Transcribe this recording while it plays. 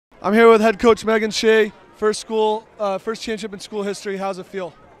I'm here with head coach Shea. First championship in school history. How's it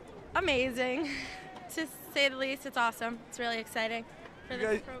feel? Amazing, to say the least. It's awesome. It's really exciting for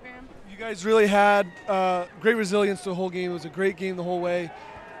this program. You guys really had great resilience the whole game. It was a great game the whole way.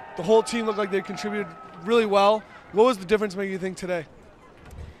 The whole team looked like they contributed really well. What was the difference making you think today?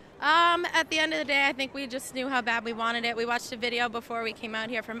 At the end of the day, I think we just knew how bad we wanted it. We watched a video before we came out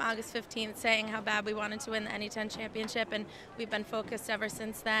here from August 15th saying how bad we wanted to win the NE10 championship, and we've been focused ever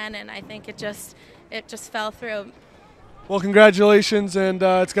since then, and I think it just fell through. Well, congratulations, and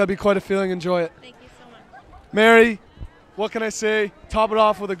it's got to be quite a feeling. Enjoy it. Thank you so much. Mary, what can I say? Top it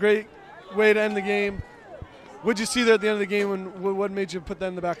off with a great way to end the game. What did you see there at the end of the game, and what made you put that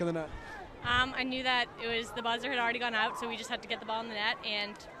in the back of the net? I knew that the buzzer had already gone out, so we just had to get the ball in the net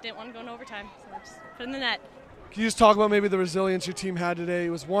and didn't want to go into overtime, so we just put it in the net. Can you just talk about maybe the resilience your team had today? It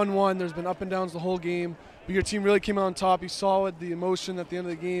was 1-1. There's been up and downs the whole game, but your team really came out on top. You saw it, the emotion at the end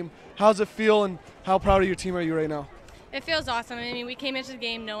of the game. How does it feel, and how proud of your team are you right now? It feels awesome. I mean, we came into the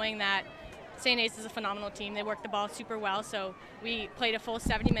game knowing that St. Ace is a phenomenal team. They worked the ball super well, so we played a full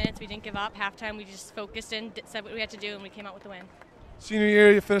 70 minutes. We didn't give up. Halftime, we just focused in, said what we had to do, and we came out with the win. Senior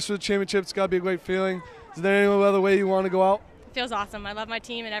year, you finished with the championship. It's got to be a great feeling. Is there any other way you want to go out? It feels awesome. I love my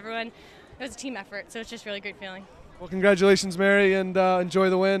team and everyone. It was a team effort, so it's just really a great feeling. Well, congratulations, Mary, and enjoy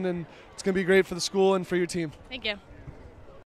the win. And it's going to be great for the school and for your team. Thank you.